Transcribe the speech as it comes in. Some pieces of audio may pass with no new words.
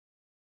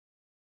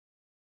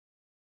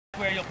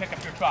where you'll pick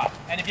up your trot.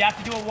 And if you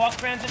have to do a walk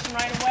transition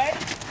right away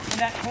in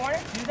that corner,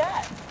 do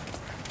that.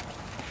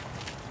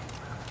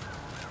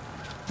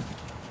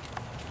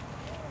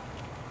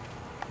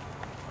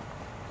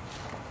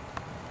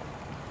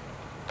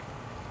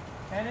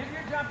 And if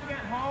you're jumping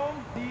at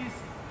home, these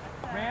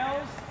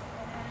rails,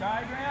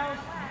 guide rails,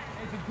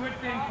 is a good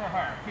thing for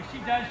her because she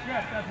does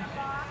drift, doesn't she?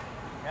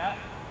 Yeah.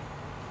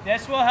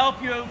 This will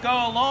help you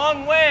go a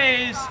long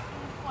ways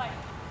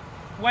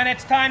when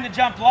it's time to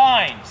jump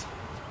lines.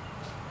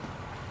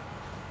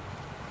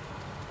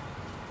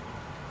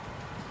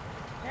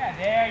 Yeah,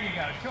 there you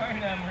go. Shorten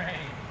them range.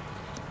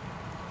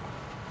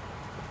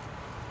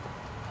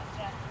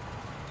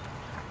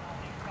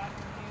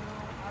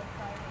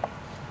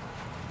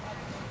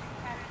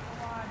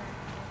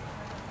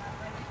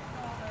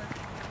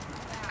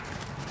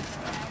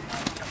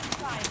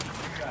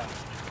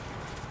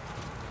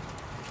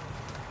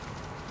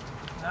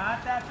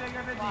 Not that big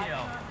of a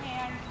deal.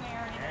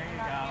 There you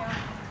go.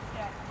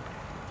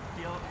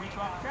 Feel it weak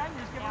off trend,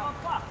 just give it a little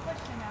fluff.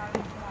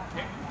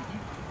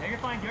 There, you're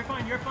fine, you're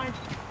fine, you're fine.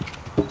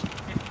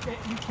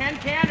 You can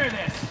canter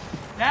this.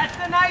 That's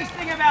the nice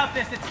thing about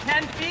this. It's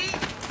 10 feet,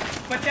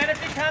 but then it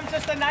becomes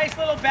just a nice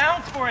little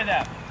bounce for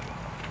them.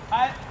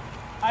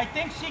 I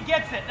think she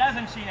gets it,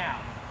 doesn't she now?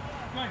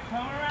 Good,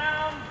 come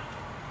around.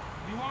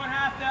 You won't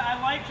have to, I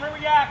like her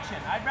reaction.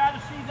 I'd rather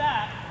see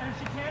that. And if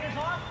she canters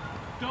off,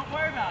 don't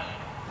worry about it.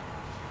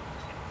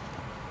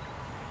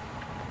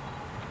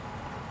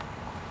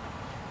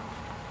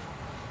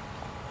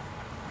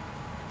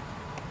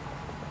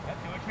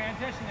 Do a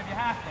transition if you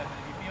have to, but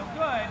if you feel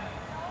good.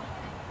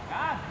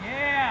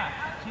 Yeah.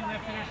 She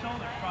lifted her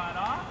shoulder, trot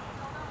off.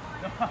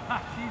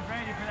 She's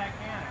ready for that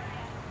canter.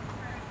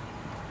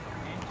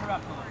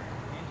 Interrupt a little.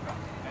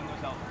 Interrupt. Bend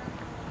those elbows.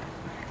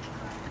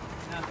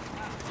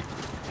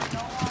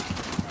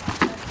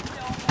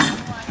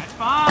 That's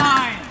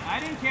fine. I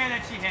didn't care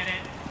that she hit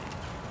it.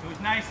 It was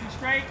nice and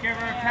straight. Give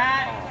her a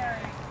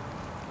pat.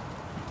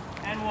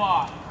 And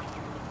walk.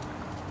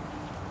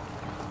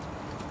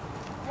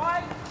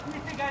 Why do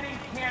you think I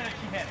didn't care that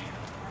she hit it?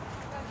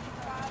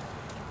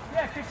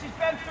 Yeah, because she's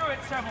been through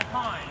it several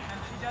times, and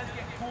she does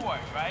get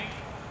bored, right?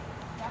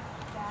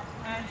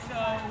 And so,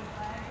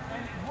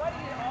 and what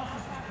do you also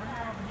bring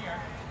her over here?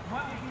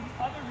 What would be the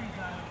other reason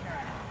I would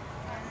carry her?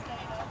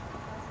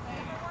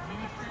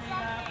 You straight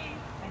up,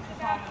 and she's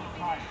probably a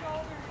little tired.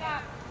 Shoulders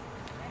up,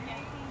 and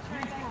making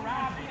sure that you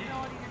have the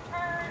ability to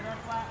turn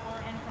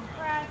and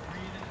compress,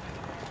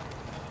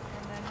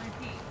 and then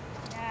repeat.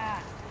 Yeah.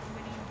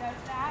 Does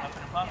that,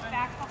 Puffing and puffing. get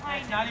back behind.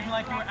 It's not even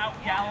like you were out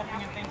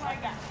galloping and things like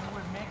that. You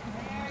were making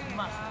her use the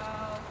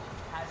muscle.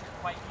 Hasn't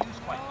quite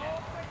used quite yet.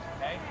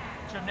 Okay?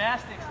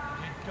 Gymnastics,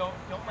 you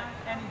don't let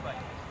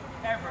anybody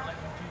ever let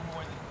you do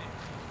more than 15,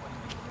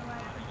 20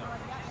 minutes.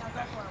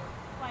 Okay?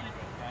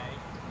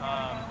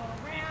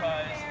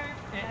 Because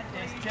it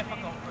is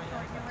difficult for you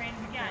to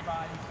get your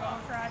body go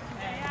across the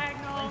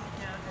diagonal,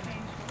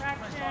 change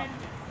direction.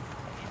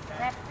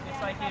 It's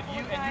like if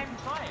you, and you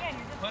can try it.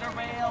 Put a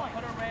rail,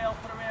 put a rail,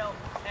 put a rail,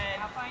 and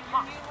now find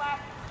your new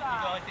left side.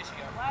 You go like this, you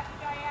go. Left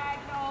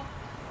diagonal,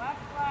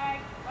 left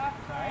leg,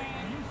 left Right? leg.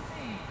 And you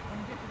see, when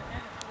you get to the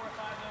end of 4 or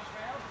 5 of those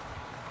rails,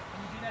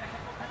 when you do that a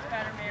couple of times. That's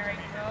better, Mary.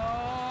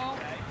 Go.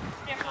 Okay.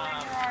 Stiffer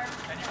in your arms.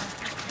 And you're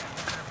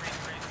going to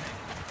breathe.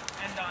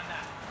 End on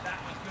that. That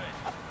was good.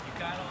 You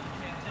got all the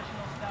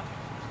transitional stuff.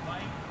 It was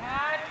light.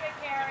 That's it,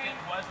 Carrie.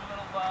 It was a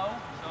little low,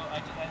 so I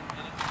just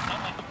ended it. Not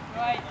like it was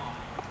Good. long.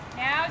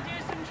 Now do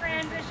some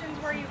transitions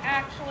where you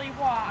actually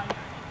walk.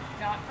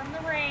 Not from the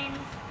reins.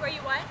 Where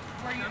you what?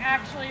 Where you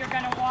actually are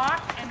going to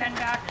walk and then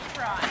back to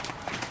trot.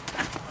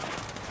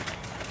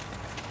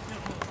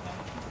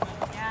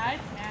 Yes,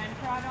 and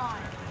trot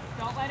on.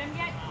 Don't let him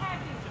get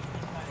heavy.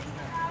 Think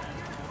about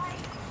your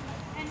height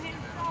and his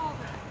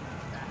shoulder.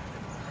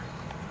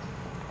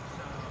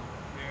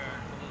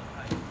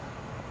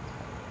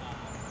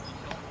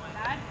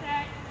 That's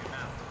it.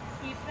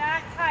 Keep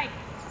that tight.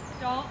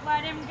 Don't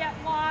let him get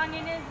long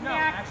in his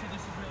neck. Actually,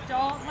 this is really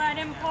Don't let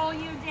him pull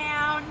you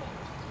down.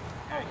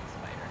 What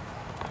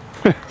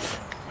do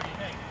you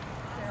think?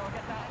 Sarah will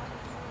get that one.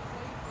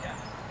 Yeah,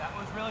 that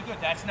was really good.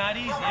 That's not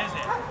easy, is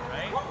it?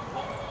 Right?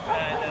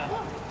 And,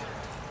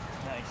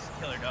 nice.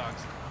 Killer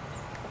dogs.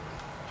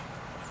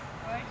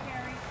 Good,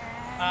 Carrie.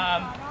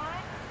 And trot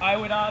on. I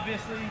would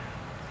obviously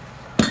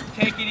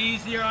take it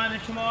easier on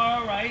it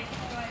tomorrow, right?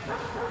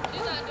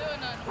 She's not doing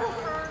nothing.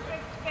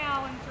 Perfect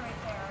balance right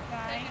there,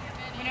 okay?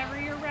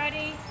 Whenever you're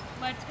ready,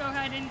 let's go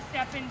ahead and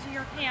step into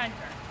your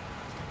canter.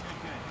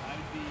 Good. I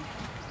would be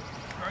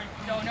very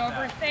pleased Don't with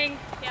that. overthink,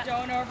 Yeah.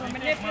 don't over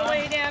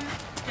manipulate him.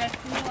 Just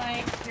be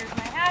like, here's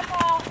my half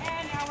ball,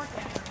 and now we're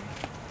cantering.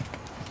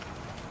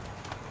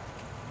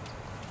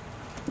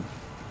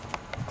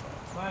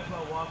 Might as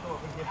well walk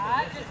over and give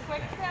Just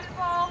quick,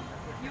 simple.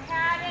 You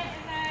had it,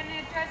 and then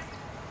it just,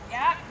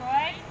 yeah,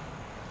 good.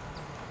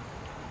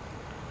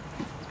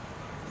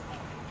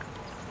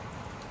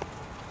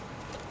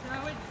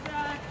 So it's,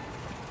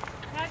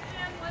 catch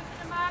him, lift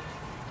him up,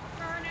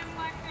 turn him,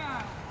 let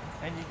go.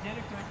 And you did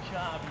a good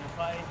job. You'll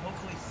probably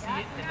hopefully see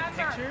it in the Remember,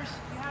 pictures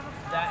you have a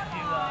that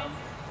problem.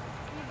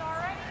 He's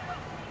already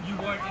looking. you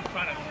weren't in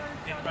front of her.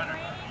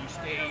 You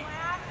stayed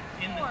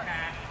in the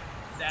pack.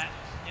 That,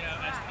 you know,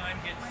 as time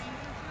gets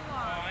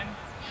on,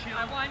 she'll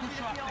I want you push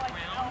to off feel the like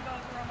the ground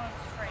elbows are almost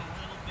a straight.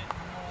 little bit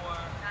more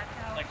That's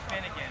how like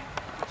Finnegan,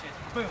 which is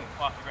boom,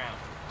 off the ground.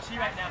 She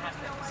right now has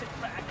to sit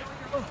back and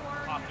boom,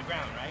 off the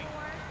ground, right?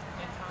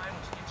 In time,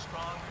 when she gets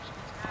stronger, she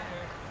gets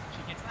better,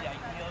 she gets the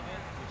idea of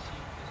it, which she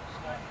is a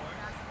small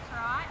horse,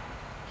 Trot.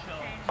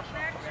 she'll Change push off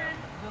the direction. ground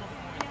with a little bit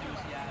more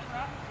enthusiasm.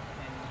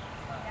 And,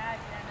 Yes,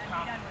 and then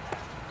be done with that.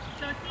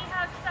 So see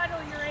how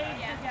subtle your aids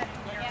are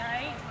getting here,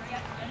 right?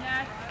 And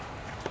that's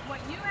what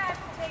you have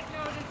to take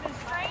notice as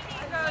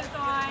training goes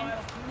on.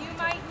 You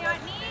might not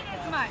need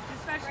as much,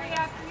 especially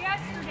after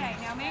yesterday.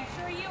 Now make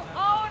sure you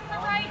own the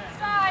right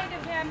side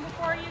of him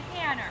before you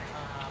canter.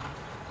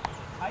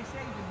 I say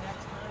the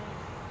next time,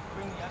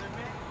 bring the other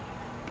bit,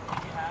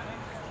 if you have it,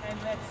 and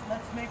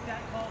let's make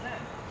that call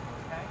then,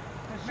 okay?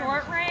 'Cause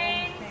Short remember, she's always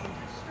reins, changing.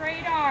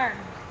 straight arm.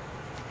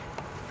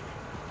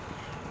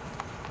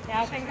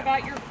 Now think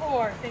about your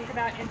core. Think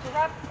about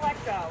interrupt, let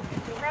go.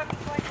 Interrupt,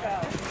 let go.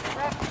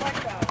 Interrupt, let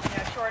go.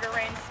 Now shorter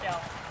range still.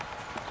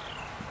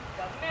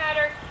 Doesn't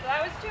matter. So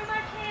that was too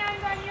much hand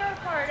on your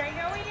part. I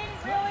know we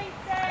didn't really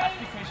say That's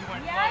because you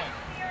weren't yes flowing.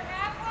 to your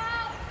half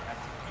wall,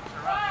 That's what keeps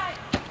her up.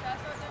 but Should I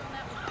start doing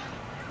that with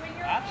Tony? when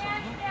your Absolutely.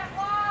 hands get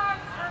long,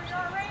 or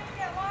your reins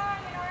get long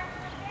and arms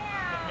are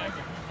down,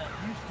 Remember, he's not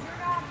used to you're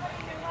not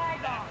putting your leg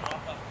on.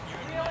 off up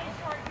here. Really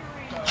short your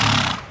range. So,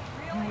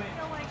 Really do it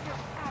feel like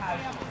you're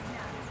halfway up his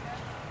neck.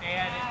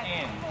 add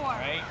it in, More.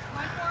 right?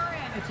 One more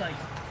in. It's like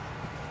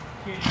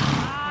kidding.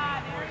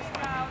 Ah, there you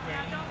go.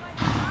 Now don't let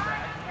your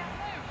arms get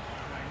loose.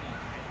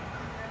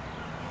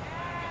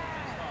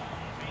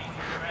 Change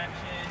your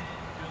direction,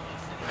 do a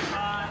little sitting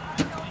spot,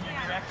 in your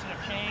direction of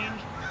change,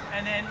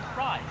 and then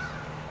rise.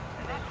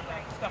 And then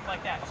stuff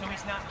like that. So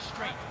he's not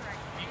straight.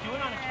 If you do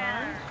it on a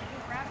turn,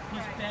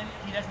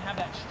 he doesn't have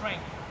that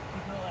strength.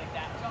 He's go like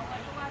that. Don't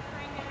let the left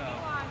rein get any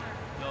longer.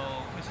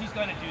 Because he's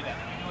going to do that.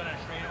 If you do it on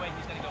a straightaway,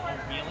 he's going to go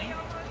wheelie.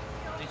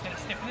 He's going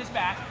to stiffen his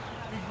back.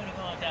 He's going to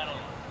go like that a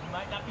little. He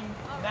might not be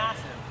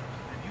massive,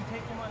 but if you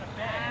take him on a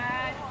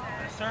bend,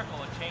 a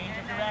circle, a change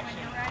of direction,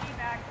 When you're ready,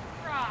 back to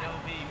trot.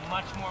 he'll be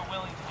much more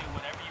willing to do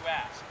whatever you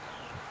ask.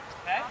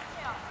 Okay?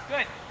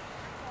 Good.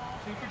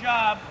 Super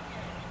job.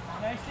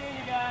 Nice seeing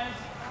you guys.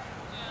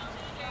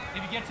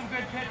 Did you get some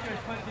good pictures?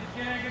 Did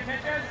you get any good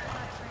pictures?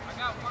 I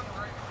got one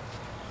right.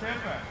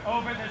 Super.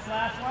 Over this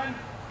last one?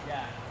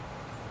 Yeah.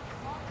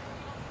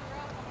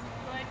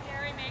 Good,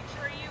 Gary. Make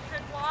sure you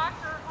could walk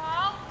or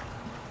halt.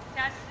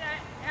 Test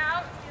that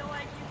out. Feel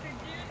like you could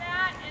do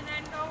that, and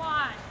then go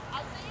on.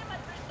 I'll see you on my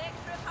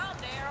next trip home,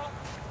 Daryl.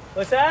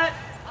 What's that?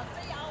 I'll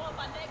see y'all on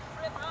my next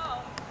trip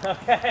home.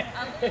 Okay.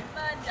 I leave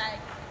Monday.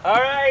 All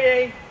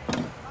righty.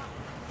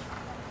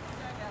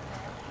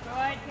 Go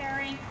ahead,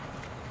 Gary.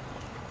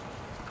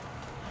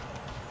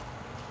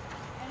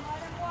 And let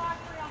him walk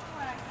real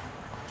quick.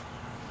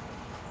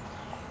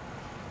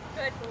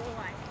 Good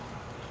boy.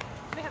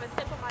 Let me have a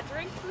sip of my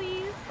drink,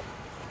 please.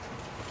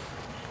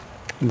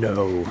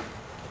 No.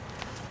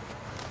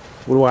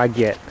 What do I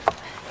get?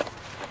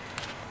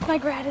 My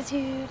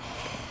gratitude.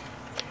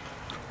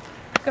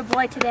 Good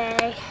boy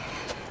today.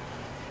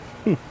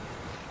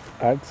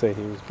 I'd say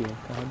he was being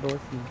kind of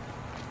dorky.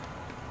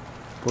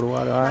 What do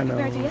I know?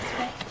 Compared to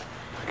yesterday.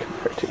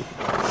 Compared to you.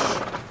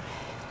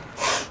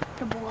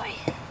 Good boy.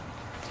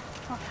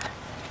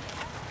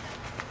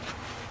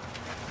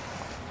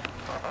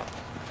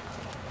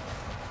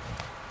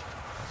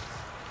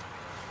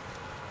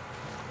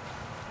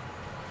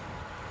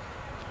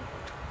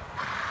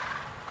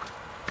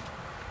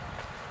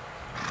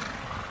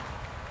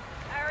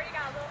 I already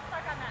got a little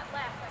stuck on that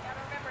left. I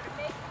gotta remember to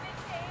make the big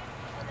change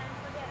and then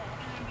forget it.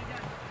 And then be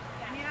done.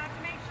 And you have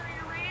to make sure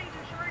your reins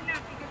are short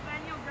enough because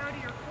then you'll go to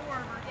your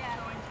core versus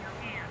going to your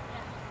hand.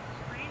 If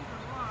your reins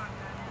are long,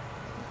 then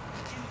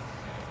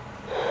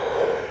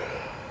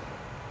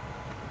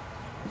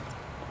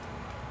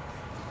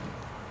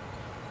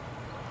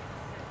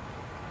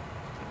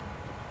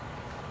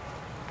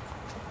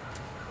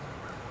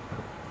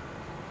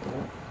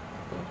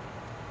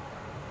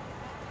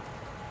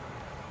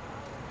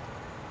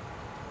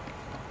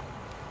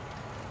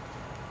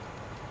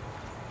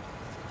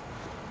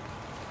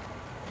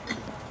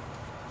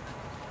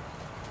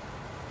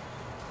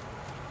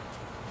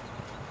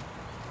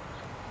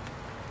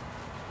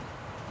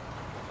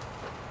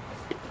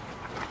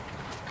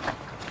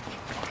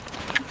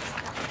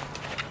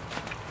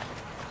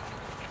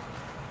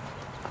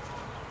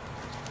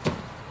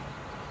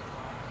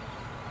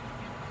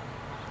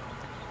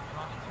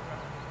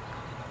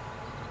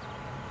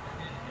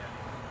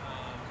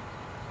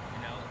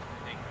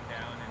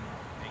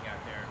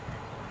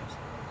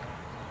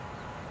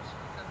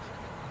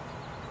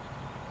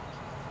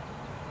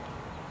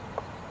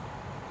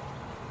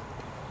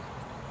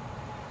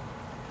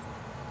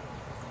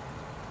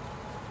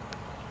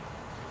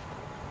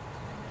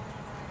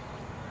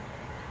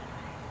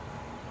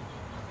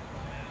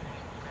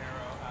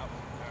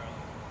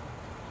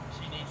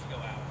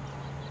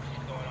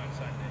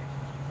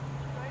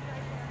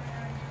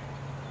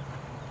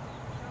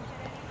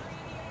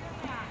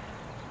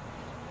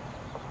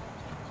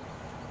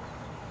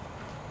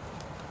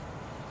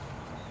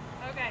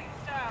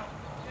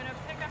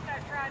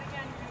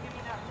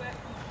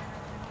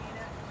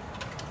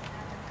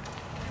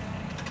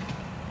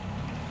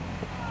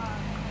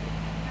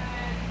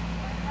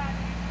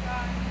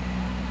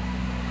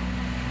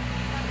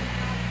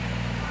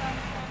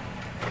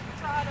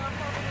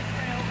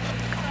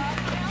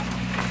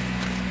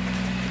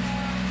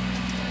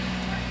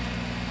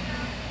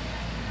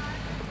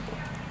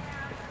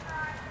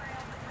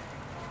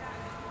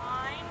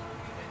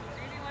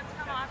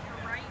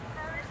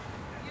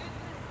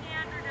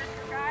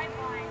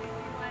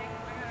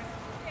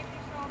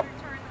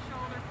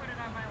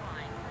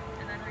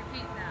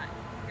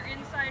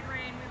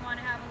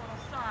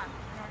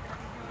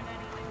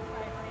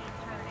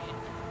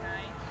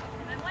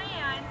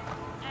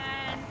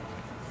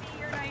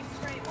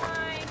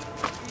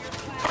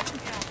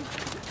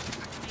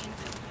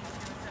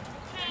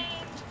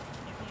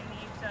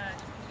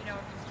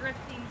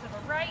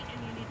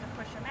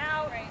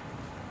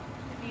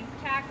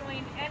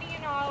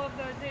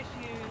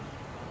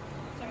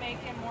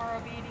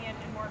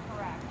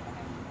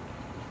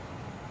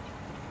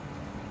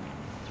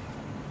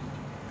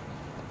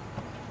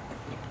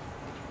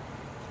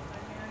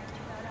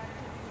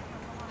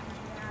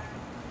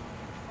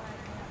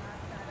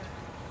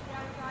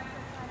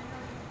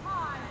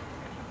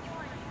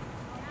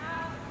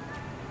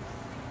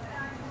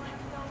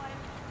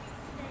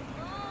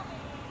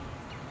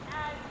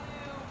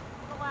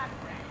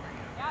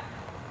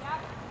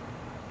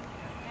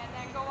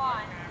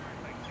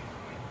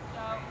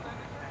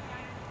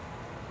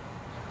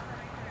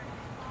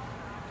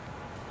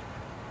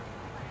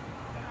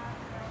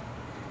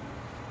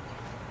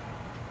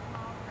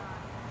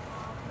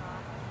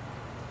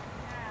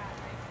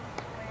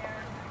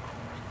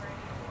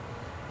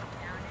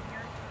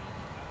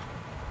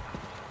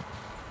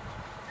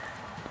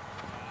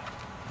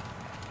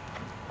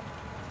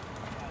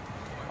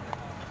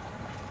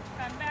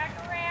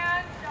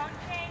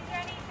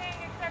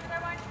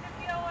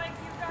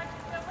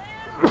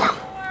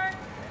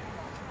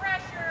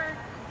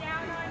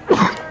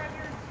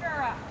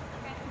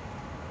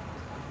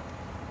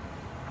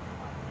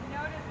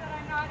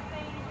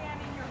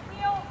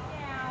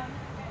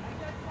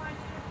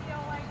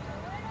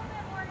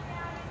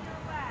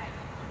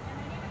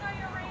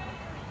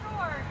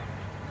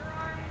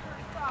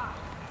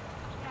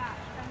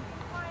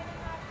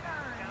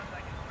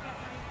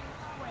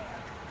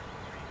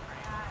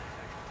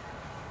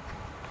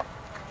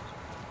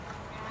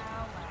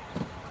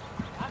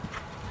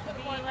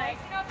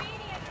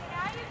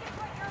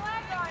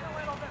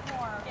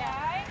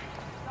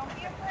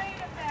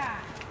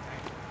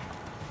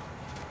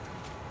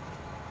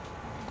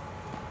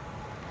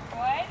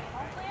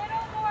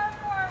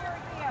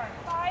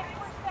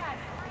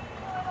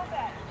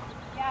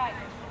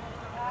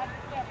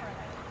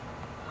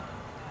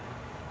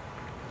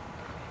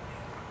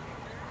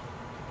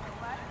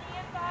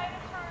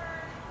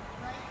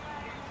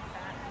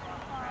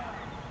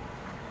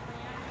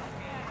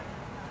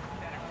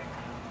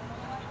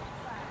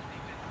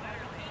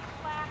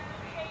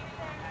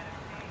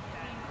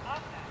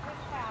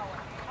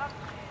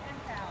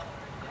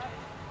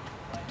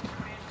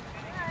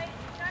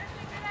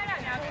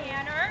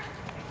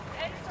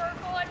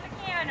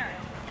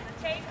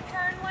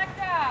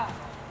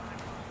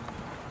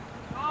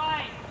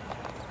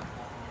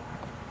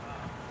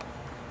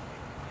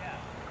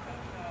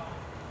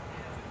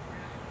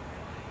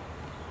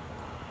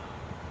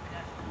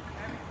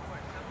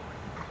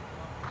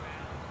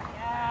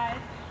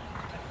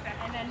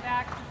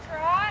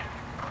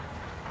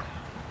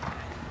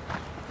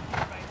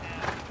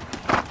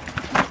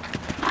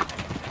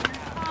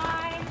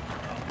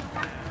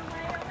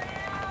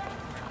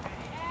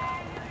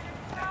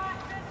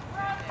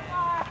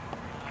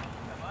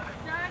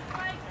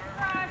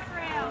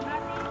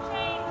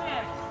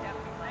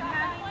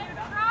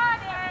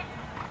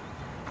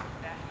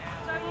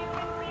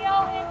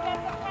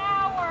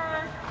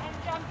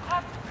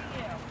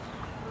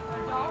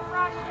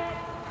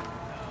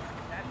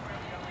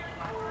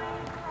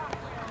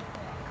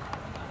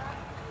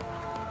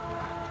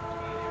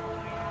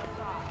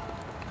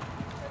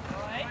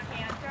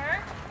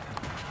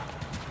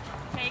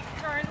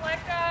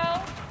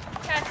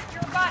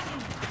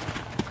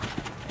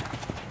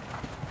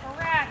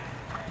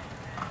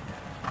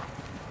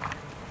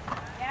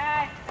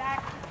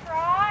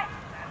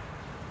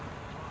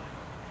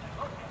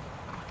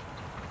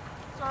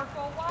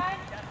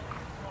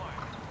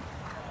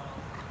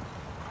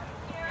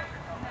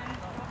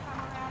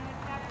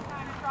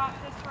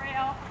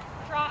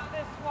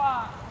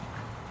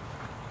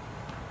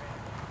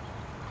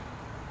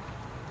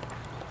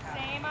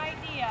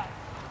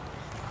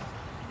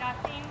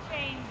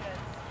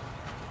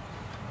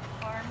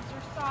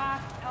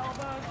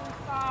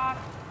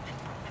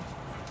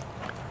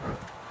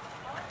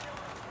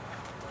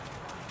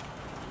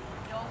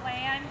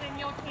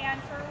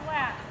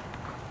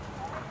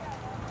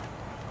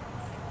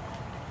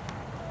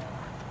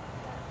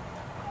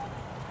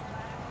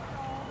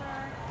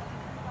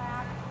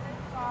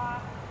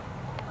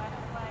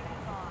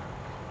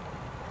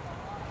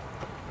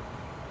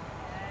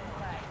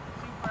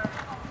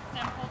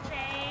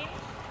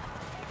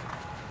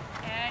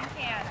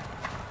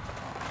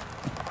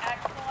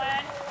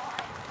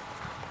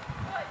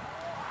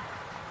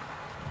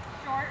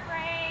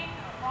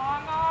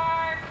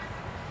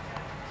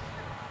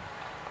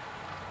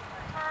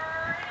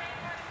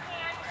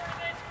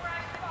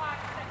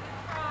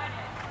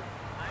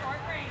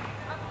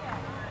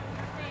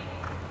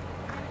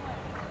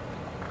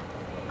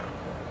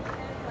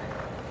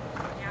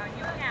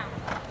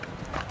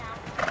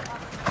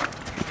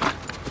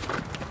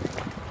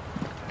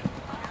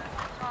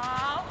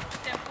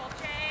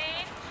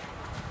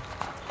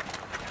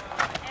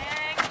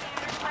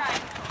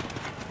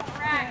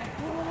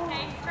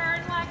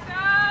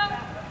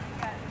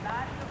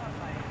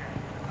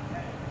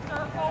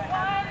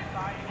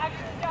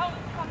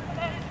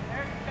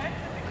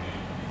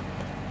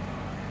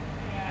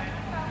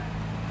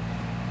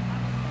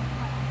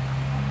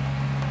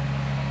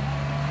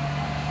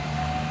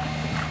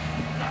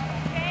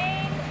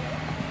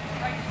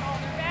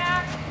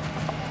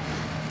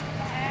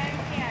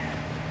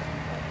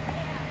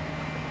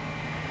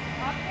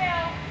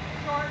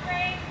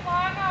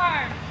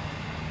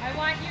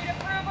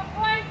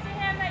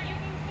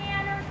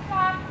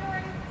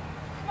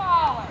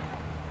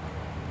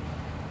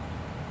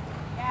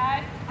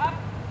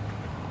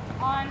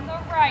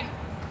right.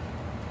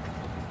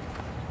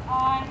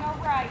 On the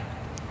right.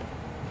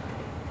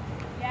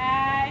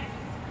 Yes.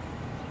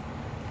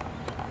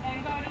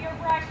 And go to your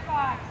brush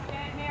box.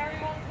 And Mary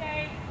will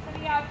stay to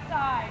the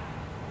outside.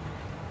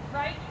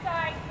 Right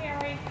side,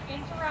 Mary.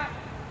 Interrupt.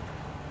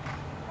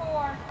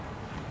 4.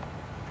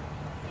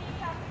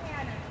 See up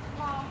cannon.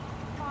 Small,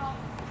 small,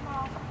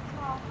 small,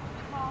 small,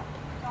 small.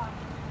 Done.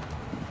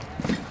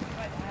 Good.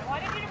 I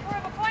wanted you to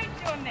prove a point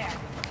to him there.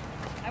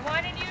 I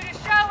wanted you to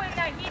show him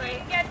that he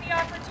didn't get the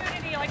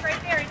opportunity, like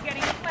right there, he's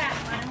getting flat.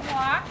 Let him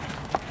walk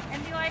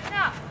and be like,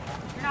 no,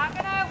 you're not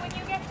gonna, when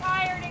you get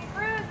tired and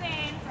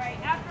cruising, right,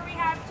 after we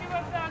have 2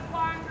 of those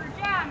longer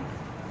jumps,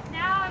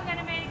 now I'm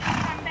gonna make you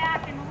come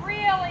back and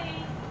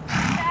really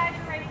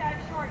exaggerate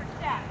that short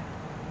step.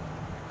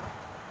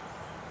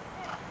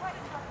 What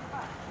is up your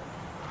butt?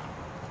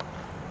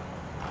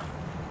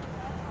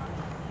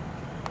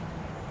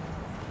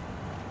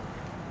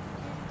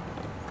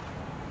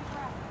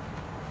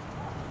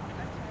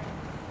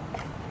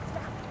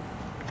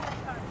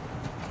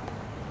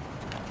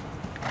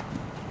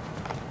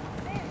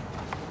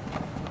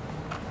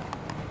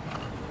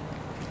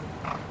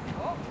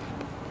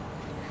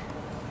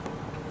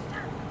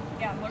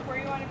 Yeah, look where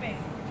you want to be,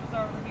 which is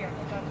over here,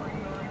 because that's where you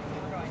were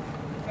going.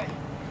 Good.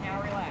 Now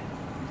relax.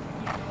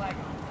 Keep your leg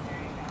on. There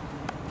you go.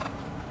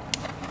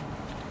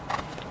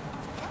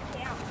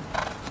 Down.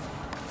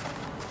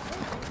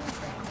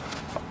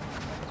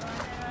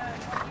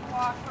 Let me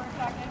walk for a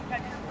second,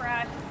 catch your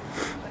breath.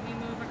 Let me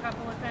move a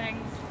couple of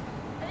things.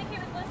 I think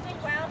he was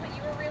listening well, but you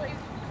were really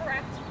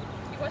correct.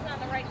 He wasn't on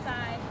the right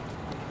side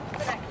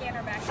for that canter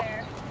back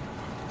there.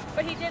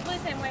 But he did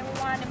listen when we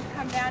wanted him to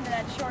come down to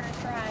that shorter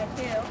stride,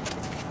 too.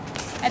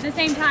 At the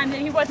same time that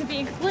he wasn't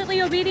being completely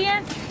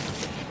obedient,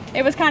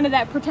 it was kind of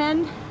that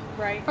pretend.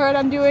 Right. Or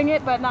I'm doing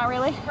it, but not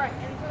really. Right,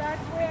 and so that's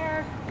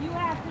where you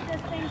have to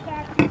just think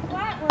back to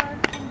flat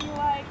work and be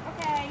like,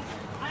 okay,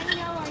 I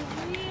know I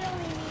really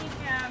need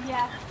him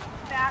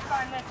back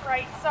on this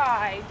right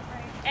side.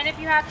 Right. And if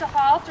you have to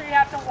halt or you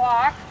have to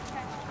walk,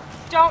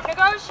 don't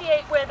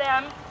negotiate with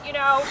him, you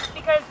know,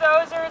 because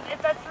those are,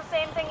 if that's the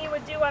same thing you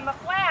would do on the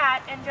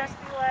flat, and just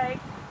be like,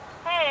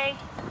 hey,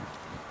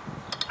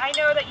 I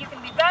know that you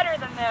can be better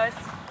than this.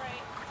 Right.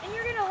 And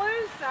you're gonna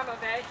lose some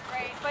of it.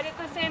 Right. But at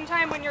the same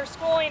time, when you're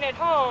schooling at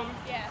home,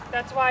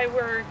 that's why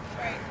we're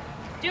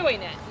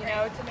doing it, you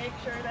know, to make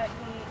sure that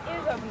he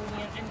is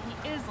obedient and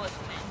he is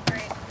listening.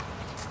 Right.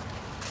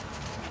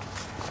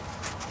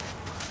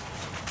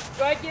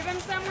 Good, give him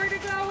somewhere to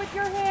go with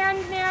your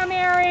hand now,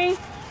 Mary.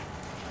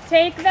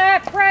 Take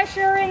that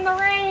pressure in the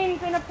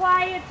reins and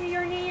apply it to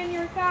your knee and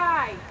your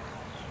thigh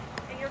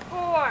and your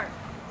core.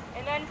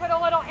 And then put a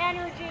little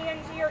energy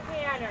into your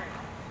canter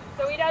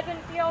so he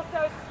doesn't feel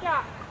so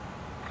stuck.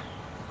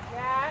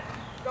 Yeah,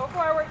 go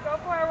forward, go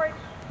forward.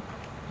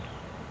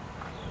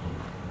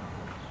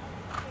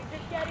 He's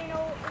just getting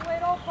a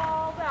little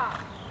balled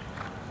up.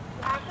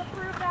 You have to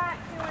prove that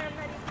to him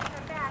that he can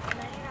come back, and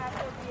then you have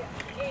to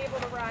be able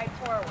to ride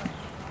forward.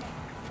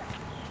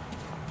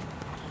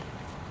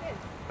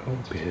 Oh,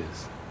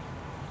 Biz.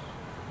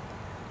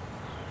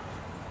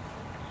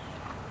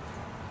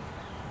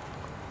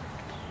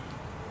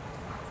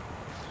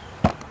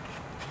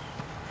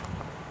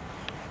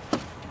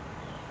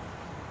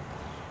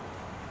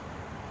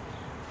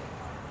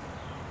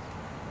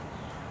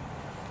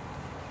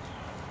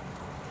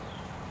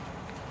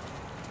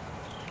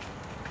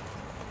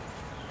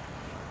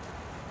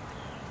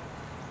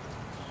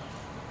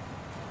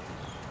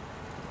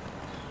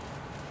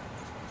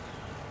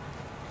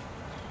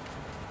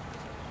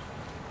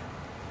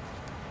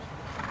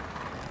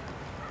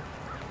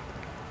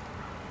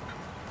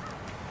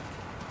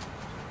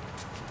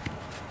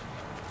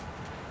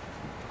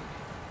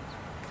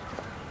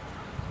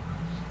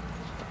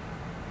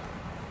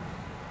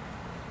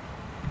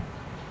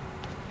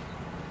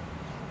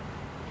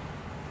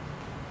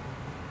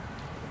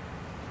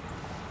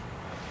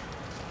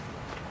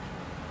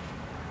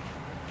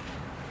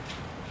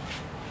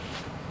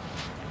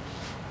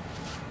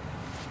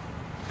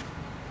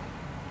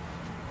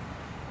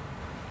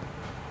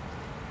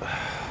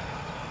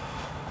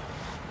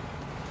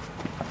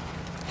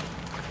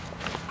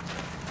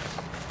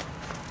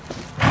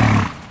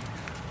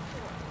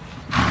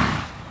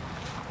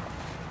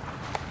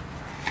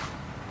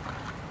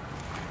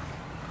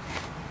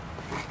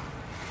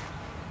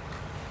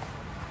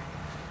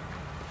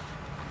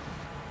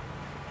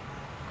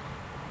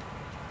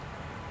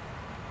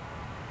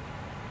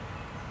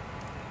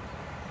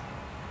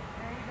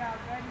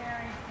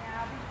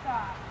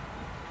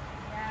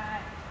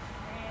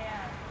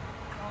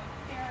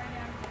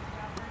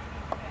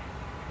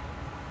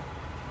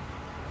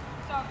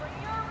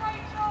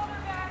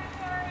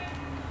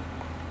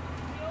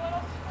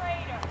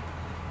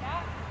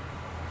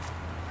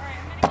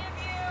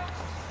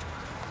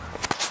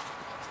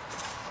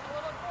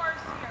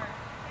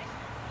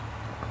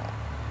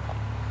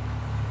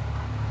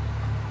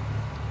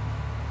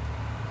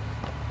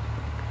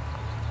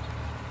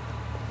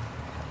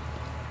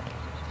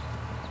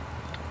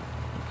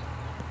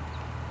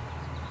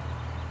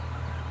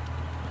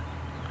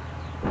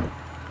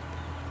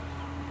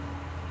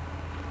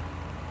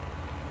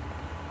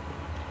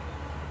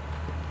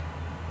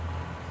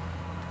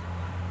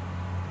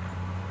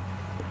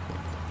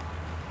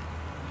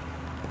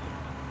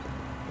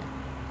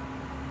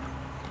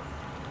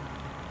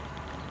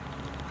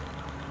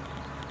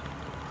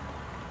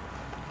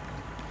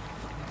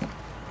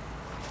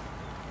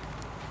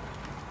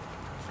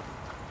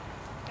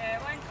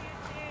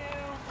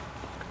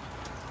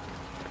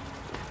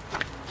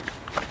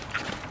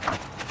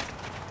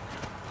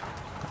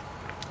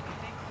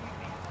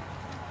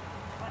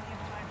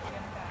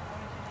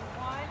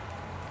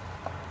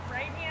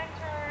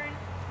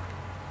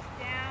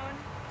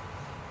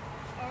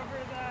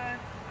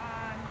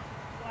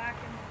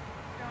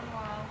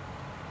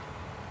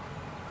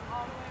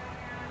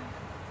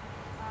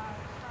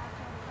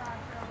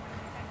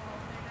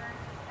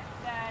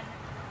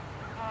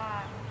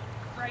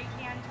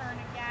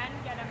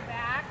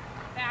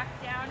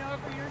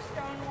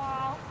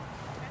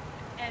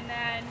 and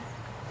then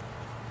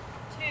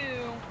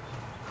to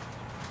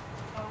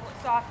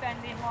a soft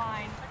bending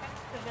line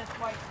to this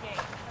white gate.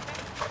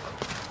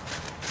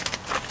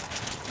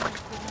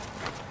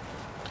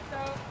 So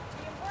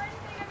the important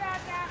thing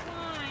about that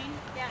line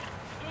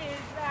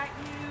is that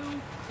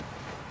you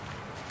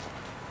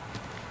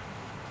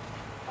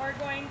are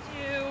going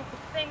to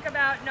think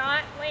about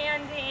not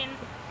landing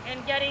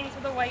and getting to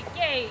the white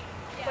gate,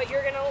 but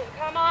you're going to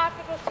come off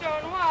of the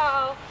stone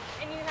wall,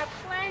 and you have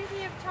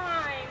plenty of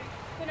time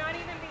to not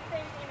even be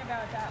thinking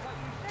about that. What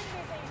you should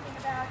be thinking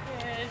about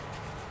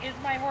is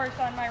my horse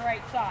on my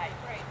right side?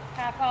 Right.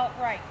 Half halt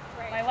right.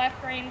 Right. My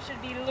left rein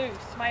should be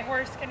loose. My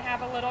horse can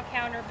have a little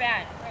counter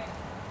bend. Right.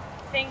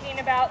 Thinking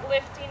about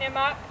lifting him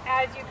up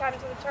as you come to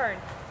the turn.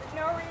 There's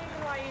no reason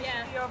why you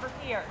should be over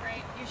here.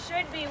 Right. You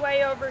should be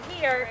way over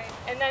here,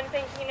 and then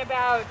thinking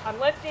about I'm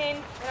lifting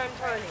and I'm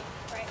turning.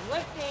 Right.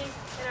 I'm lifting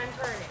and I'm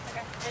turning.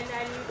 Okay. And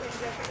then you can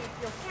just keep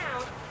your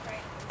count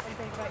Right. and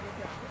think about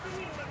your jump. You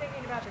shouldn't even be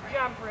thinking about the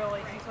jump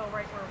really until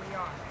right where we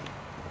are.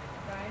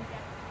 Okay?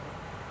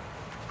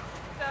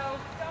 So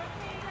don't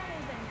change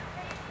anything. Your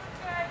pace is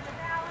good, your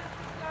balance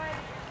is good.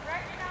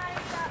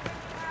 Recognize that when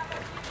you have a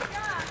few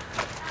jumps,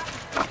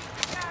 after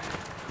each jump,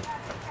 you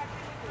have to check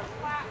in with your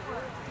flat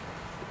work.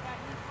 That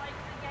is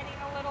likely getting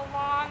a little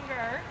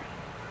longer,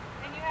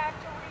 and you have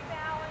to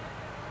rebalance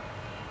and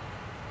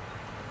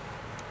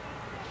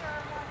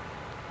reconsider what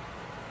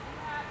you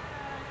have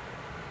to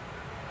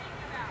think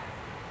about.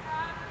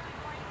 Probably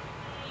going to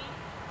be,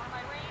 are my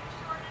reins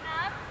short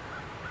enough?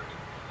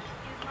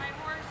 Is my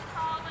horse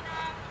tall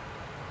enough?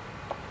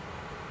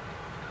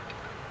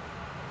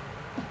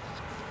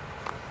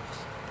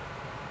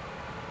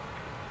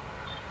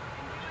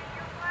 And doing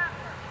your flat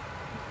work.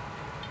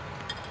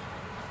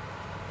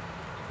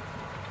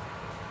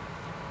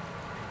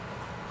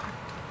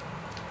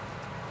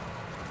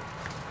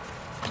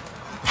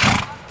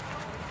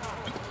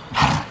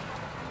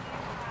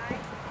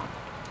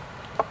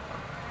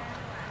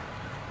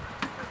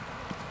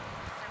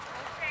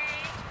 Simple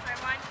change. I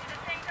want you to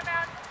think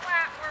about the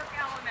flat work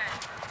element.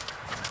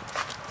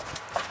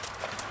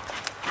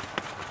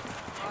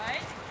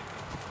 Good.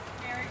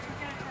 Mary, you're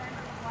going to turn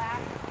to the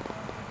black.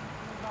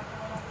 Move up a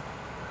little.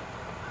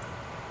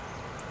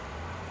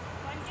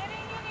 So I'm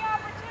giving you the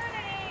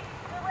opportunity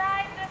to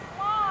ride this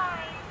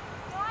line.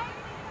 Try and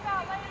think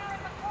about later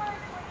in the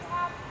course when you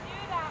have to do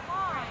that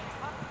line.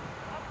 Up,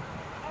 up,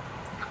 up.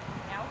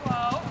 Now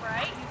low,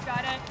 right? You've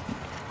got to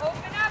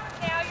open up.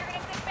 Now you're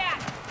going to sit back.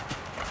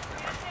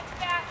 You're going to sit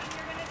back and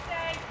you're going to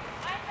say,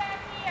 I'm back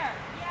here.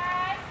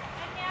 Yes.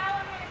 And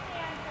now I'm going to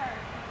stand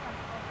first.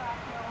 Comfortable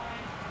across your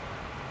line.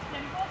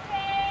 Simple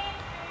change.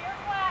 Do your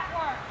flat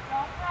work.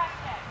 Don't rush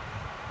it.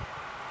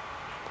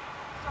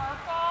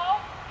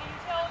 Circle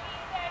until he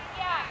says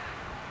yes.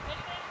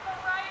 This is the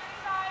right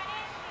side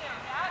issue.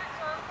 That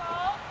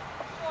circle,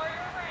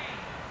 shorter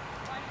range.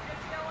 Want you to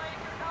feel like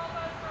your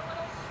elbows are a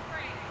little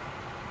straight.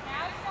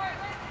 Now start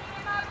lifting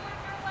him up with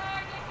your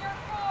leg and your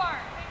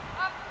core. Think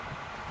up,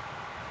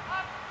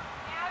 up.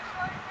 Now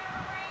shorten your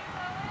reins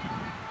a little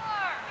bit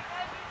more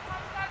because he's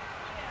comes up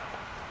to you.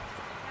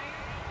 Now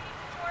you're going to need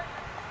to shorten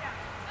your step.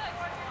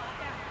 Shorten your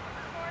step.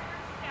 Shorten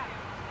your step.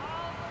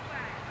 All the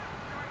way.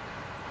 Shorten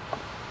your step.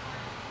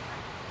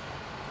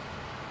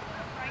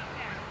 Right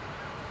there.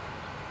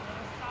 A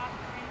little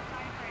softer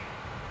inside rein.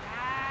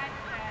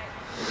 That's it.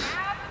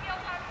 Now feel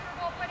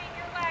comfortable putting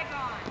your leg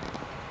on.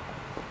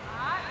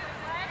 Your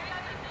leg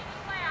doesn't need to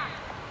slam.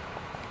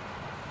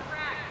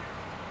 Correct.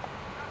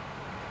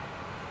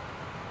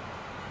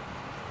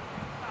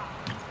 Stop.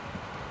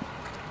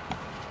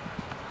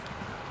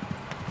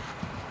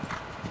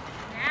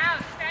 Now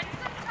spend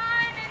some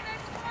time in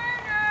this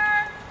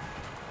corner.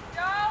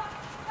 Don't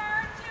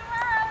turn too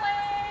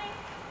early.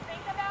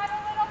 Think about a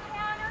little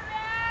counter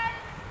bend.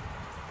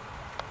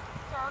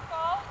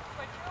 Circle,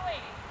 switch your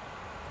lead.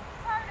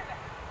 Part of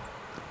it.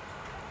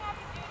 Doesn't have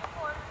to do the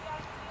course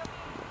yet. You'll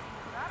be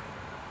up.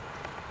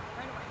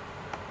 Right away.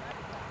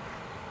 Left, left.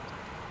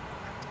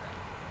 Left, right.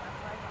 Left,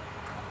 right, left.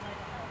 Left,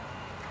 right, left.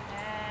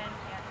 And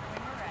answer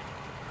when you're ready.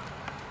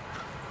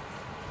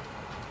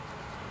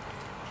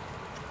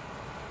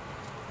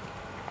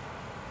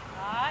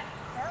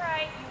 All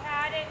right, you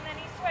had it and then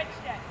he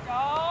switched it.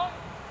 Don't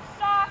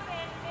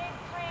soften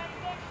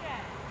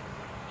mid-transition.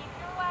 Keep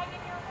your leg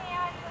and your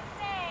hand the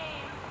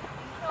same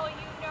until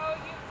you know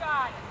you've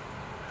got it.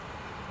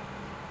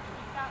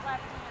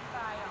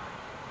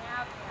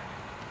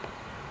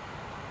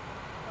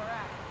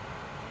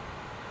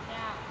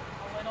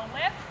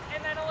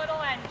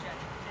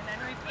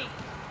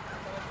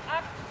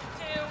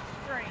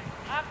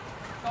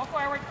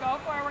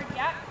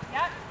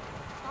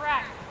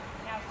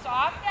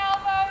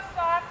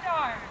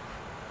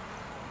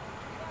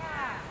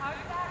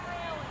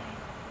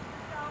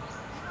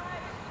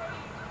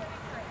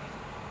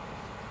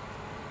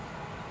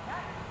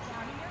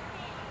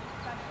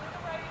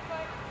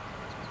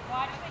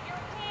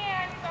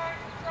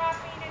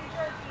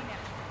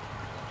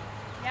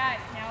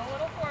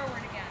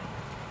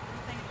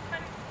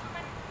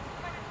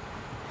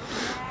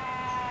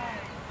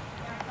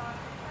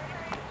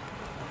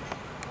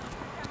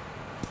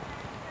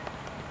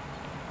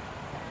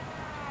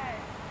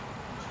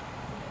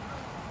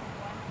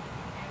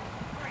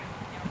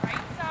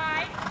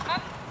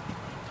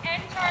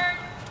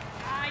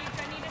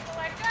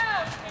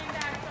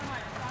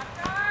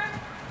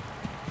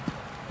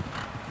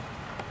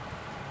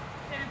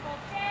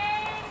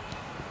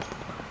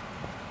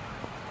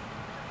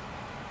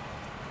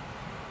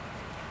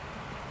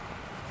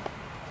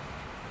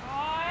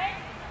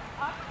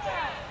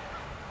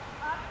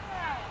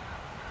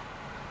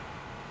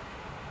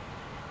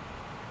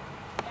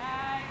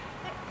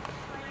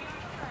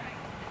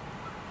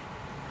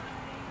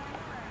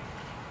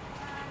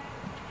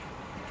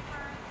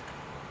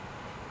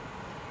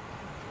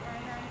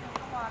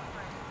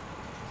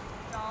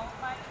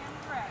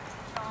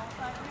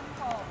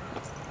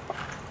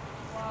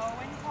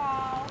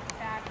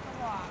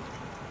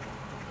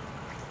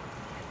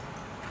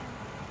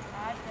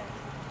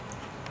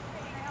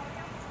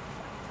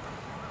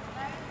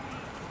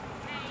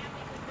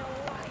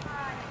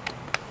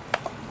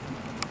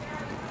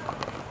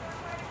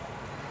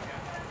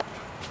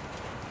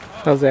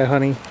 How's that,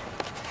 honey?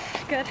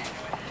 Good.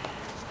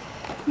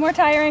 More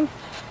tiring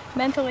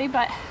mentally,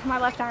 but my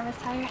left arm is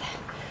tired.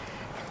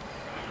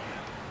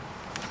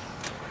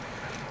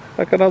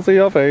 I cannot see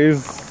your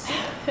face.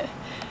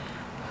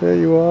 There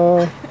you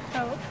are.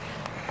 Oh.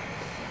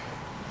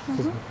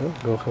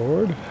 Go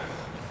forward.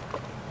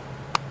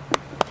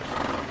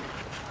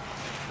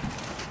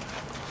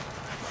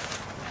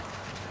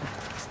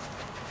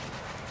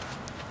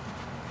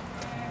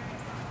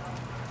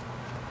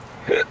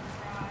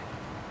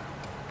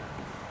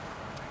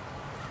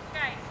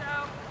 Okay, so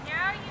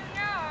now you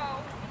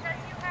know, because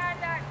you had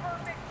that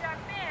perfect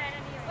jump in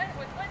and you was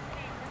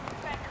listening when you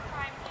spent your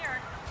time here,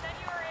 then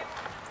you were able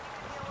to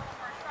be a little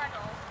more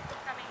subtle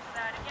coming to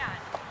that again.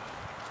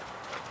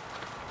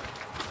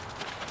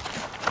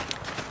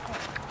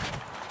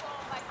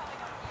 Well, by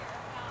coming up here,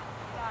 not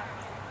Sorry.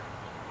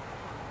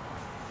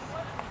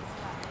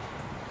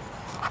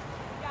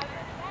 Yeah,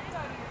 then go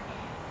to your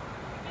knee.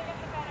 Give it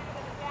the benefit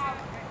of the doubt.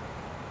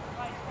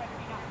 Otherwise, try to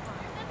be not firm.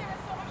 You said there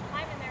was so much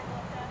time in there,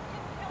 Melissa.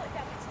 Just feel it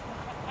down the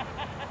street.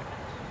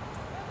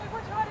 It's like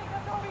we're trying,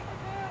 that's all we can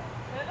do.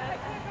 I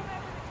can't go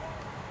back to the tent.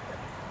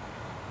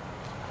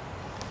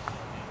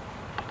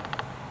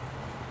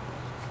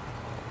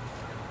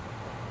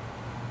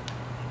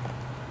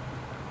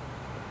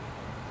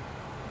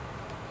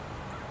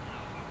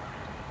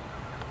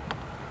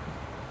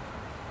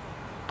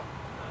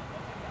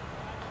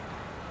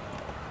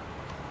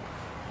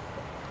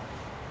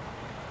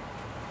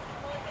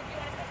 Melissa, do you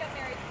want to pick up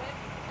Mary's whip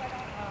so I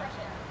don't crush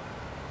it?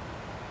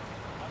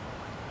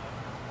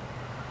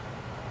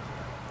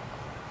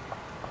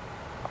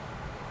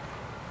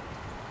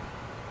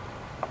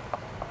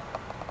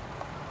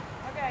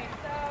 Okay,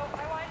 so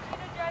I want you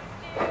to just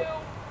do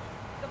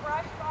the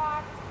brush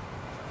box,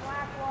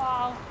 black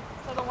wall,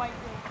 so the white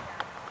base here.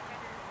 Okay,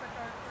 just put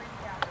those three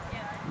together.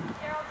 Yeah.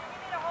 Carol, do you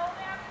need me to hold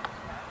them?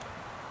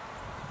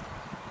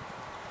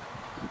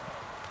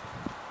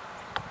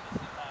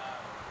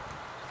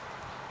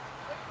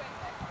 Which way do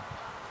I come?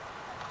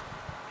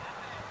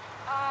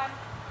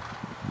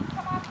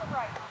 Come off the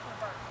right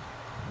first.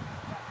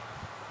 Yeah.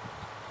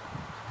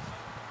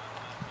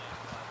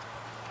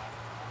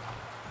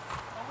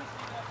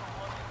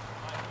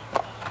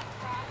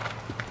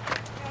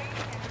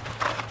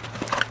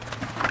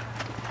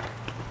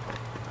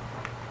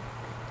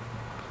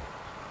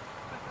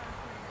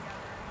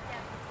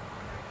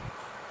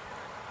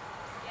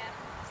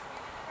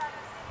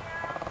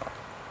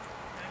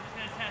 I'm just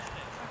gonna test it.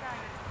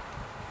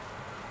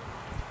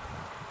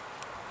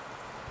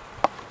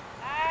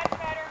 That's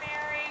better,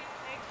 Mary.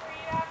 Make sure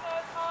you have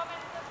those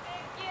moments of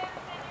big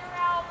gives in your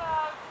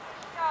elbows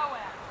to show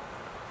him.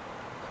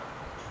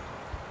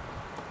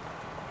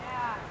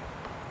 Yeah.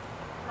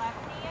 Left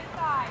knee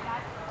inside.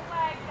 That's the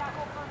leg that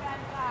will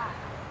prevent that.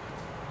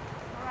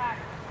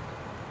 Correct.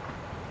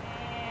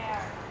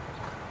 There.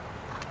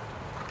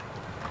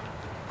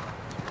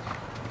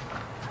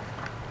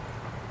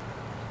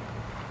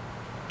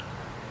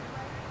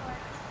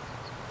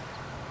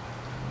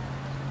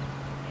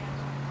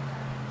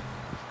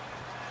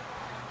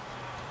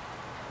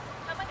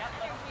 How much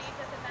energy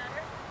does it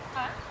matter?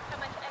 Huh? How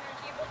much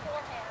energy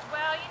beforehand?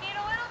 Well, you need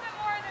a little bit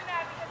more than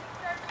that because he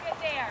starts to get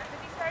there.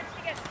 Because he starts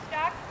to get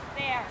stuck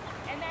there.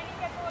 And then he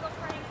gets a little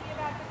cranky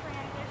about the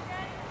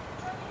transition.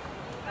 So you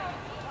need to go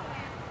deeper.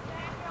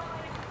 Then he'll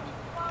let it come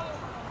slow a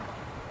little bit.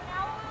 So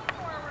now a little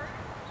forward.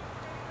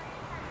 Bring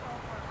your tempo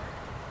forward.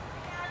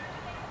 And now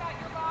just think about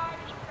your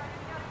body.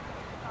 Starting to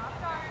soft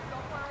arms. Go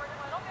forward a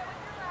little bit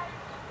with your legs.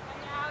 And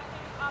now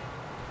think up,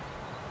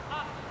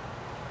 up,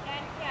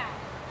 and down.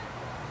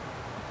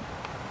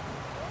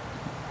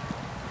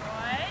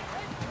 Good.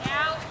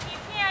 Now keep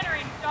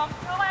cantering. Don't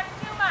collect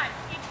too much.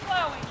 Keep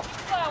flowing. Keep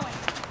flowing.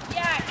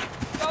 Yes.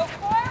 Go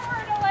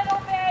forward a little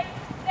bit,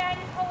 then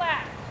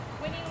collect.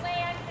 When he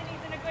lands and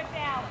he's in a good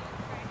balance.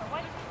 So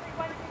 1, 2, 3,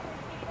 1, 2,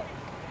 3, keep it.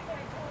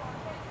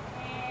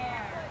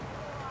 There.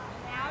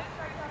 Now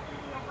start up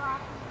into your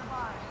rock in your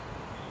body.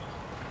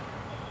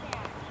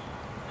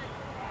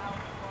 Now,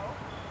 whoa.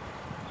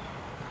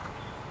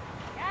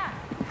 Yeah.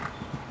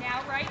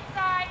 Now right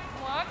side,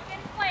 look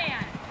and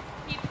plan.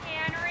 Keep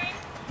cantering.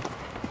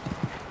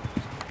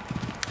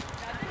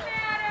 Doesn't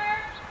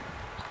matter.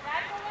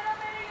 That's a little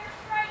bit of your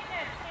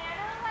straightness.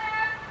 Canter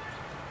left.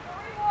 To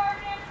reward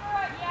him for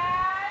it.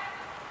 Yes.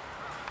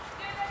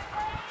 Do the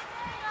same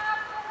thing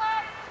off the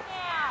left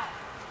now.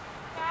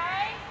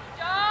 Okay?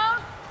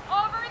 Don't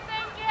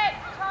overthink it.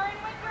 Turn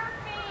with your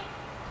feet.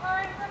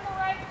 Turn from the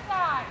right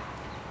side.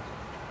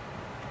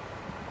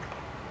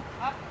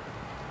 Up.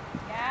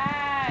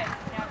 Yes.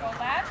 Now go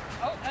left.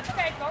 Oh, that's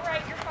okay. Go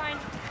right. You're fine.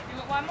 Do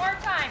it one more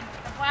time.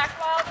 The black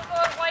wall to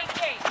the white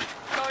gate.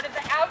 Go to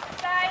the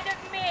outside of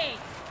me.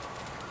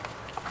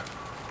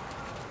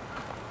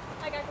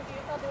 I got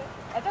confused. I'll do it.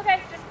 That's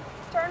okay. Just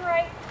turn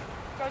right.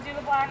 Go do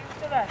the black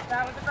to this.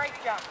 That was a great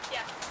jump.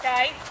 Yeah.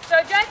 Okay? So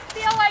just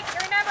feel like,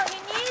 remember,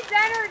 he needs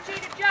energy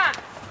to jump.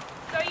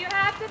 So you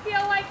have to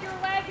feel like your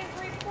leg is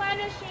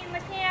replenishing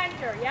the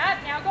canter.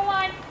 Yep. Now go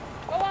on.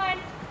 Go on.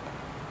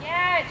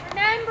 Yes.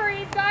 Remember,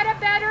 he's got a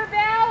better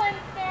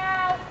balance now.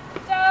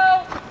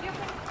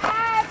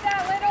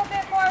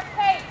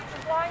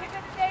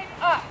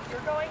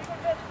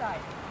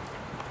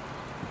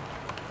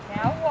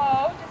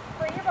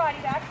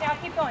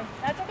 keep going.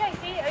 That's okay.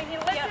 See, he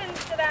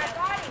listens to that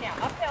body now.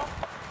 Uphill.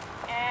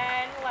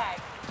 And leg.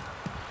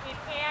 Keep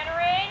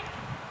cantering.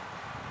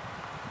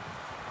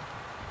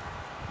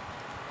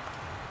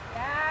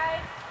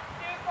 Yes.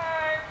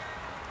 Super.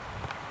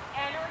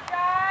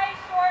 Energize.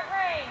 Short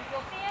range.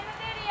 You'll see in the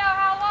video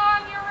how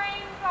long your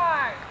reins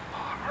are.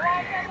 I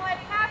want them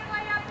like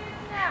halfway up his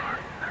neck.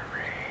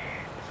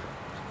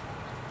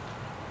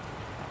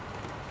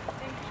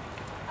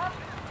 Up.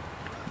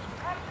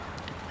 Up.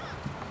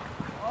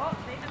 Oh,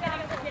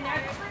 you now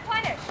just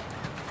replenish.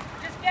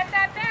 Just get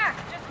that back.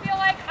 Just feel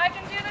like I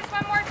can do this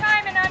one more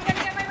time and I'm going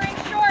to get my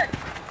reins short.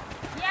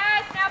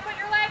 Yes, now put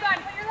your leg on.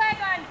 Put your leg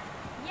on.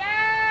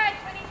 Yes,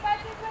 when he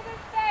touches with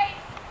his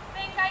face,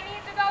 think I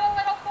need to go a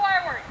little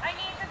forward. I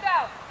need to go.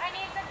 I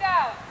need to go.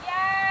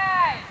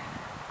 Yes.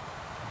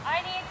 I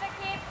need to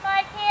keep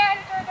my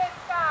canter this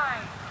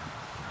time.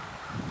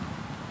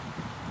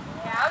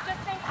 Now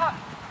just think up.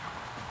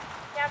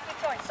 Now keep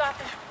going.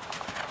 Soften.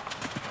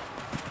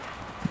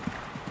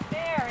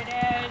 There it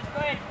is.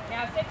 Good.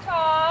 Now sit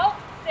tall.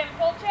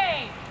 Simple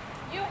change.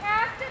 You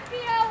have to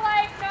feel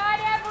like not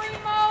every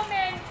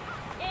moment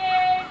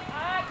is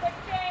quick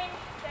change.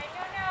 Then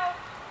you know.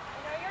 I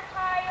know you're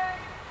tired,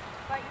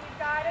 but you've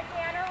got a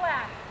canter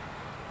left.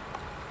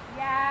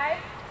 Yes.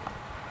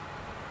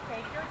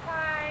 Take your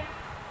time.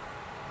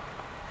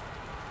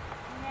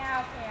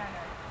 Now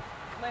canter.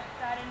 Lift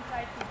that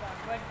inside T-bone.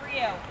 Good for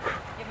you.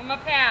 Give him a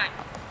pat.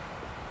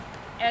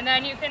 And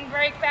then you can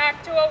break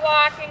back to a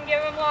walk and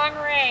give him long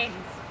reins.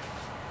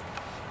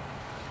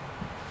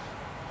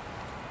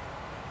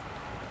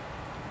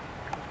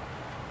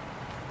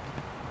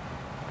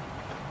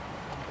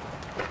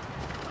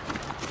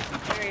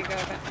 There you go,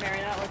 Mary.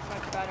 That looks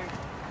much better.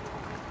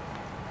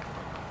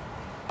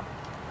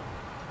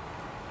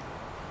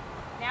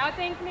 Now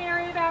think,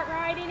 Mary, about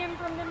riding him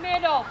from the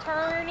middle,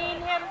 turning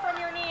him from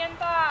your knee and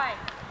thigh.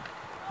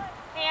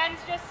 Hands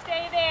just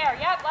stay there.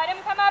 Yep, let him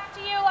come up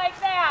to you like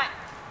that.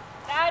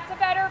 That's a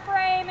better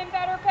frame and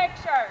better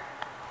picture.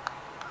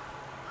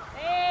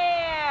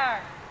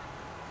 There.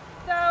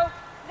 So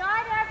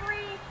not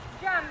every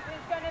jump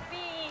is going to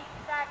be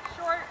that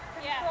short,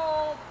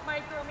 controlled,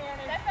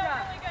 micromanaged That felt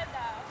jump. really good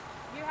though.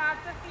 You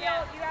have to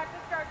feel, you have to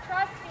start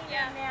trusting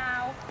him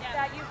now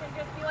that you can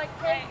just be like,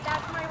 hey,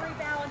 that's my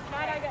rebalance.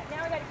 Now I got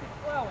to keep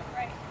flowing.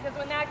 Right. Because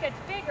when that gets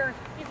bigger,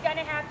 he's going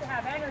to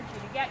have energy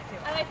to get to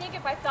it. And I think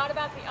if I thought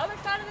about the other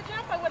side of the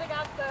jump, I would have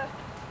got the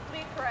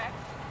lead correct.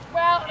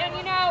 Well, and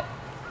you know,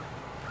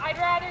 I'd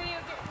rather you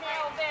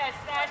nail this.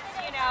 That's,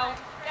 you know,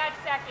 that's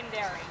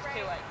secondary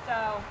to it.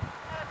 So.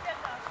 That was good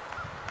though.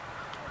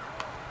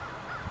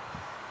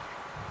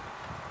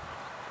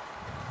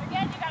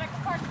 Again, you got to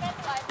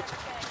compartmentalize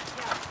everything.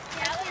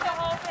 Can't see the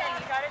whole thing.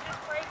 You got to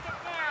just break it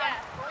down.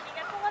 Yeah. When he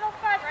gets a little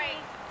fuzzy,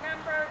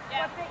 remember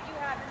Yeah. what bit you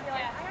have and be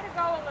like, I got to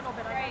go a little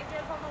bit. I got to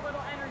give him a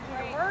little energy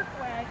to Right. work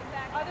with.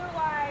 Exactly.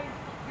 Otherwise,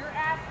 you're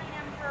asking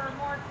him for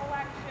more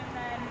collection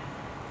than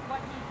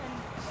what he can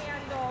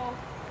handle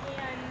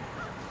and,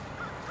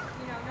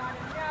 you know, not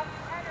enough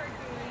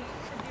energy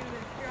to do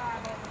his job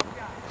on the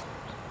job.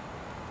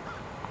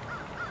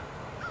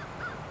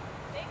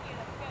 Thank you.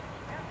 That's good.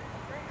 Yeah,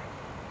 great.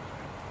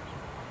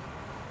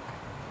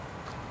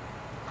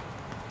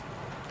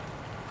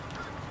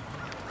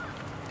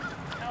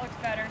 That looks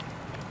better.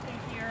 I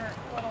think your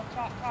little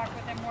talk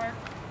with him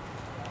worked.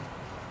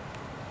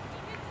 He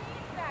just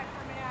needs that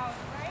coming out,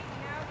 right?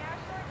 Now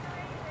short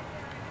duration,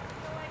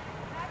 so like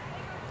that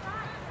bigger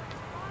size is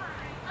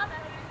fine.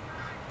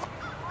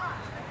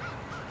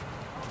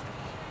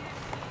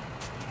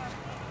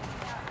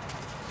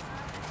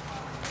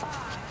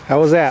 How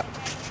was that?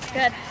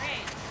 Good.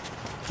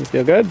 You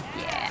feel good?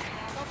 Yeah.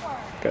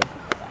 Good.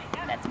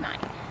 That's mine.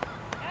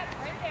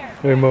 Right there.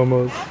 Hey,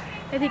 Momos.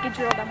 I think it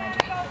drilled on my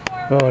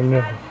jaw. Oh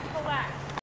no.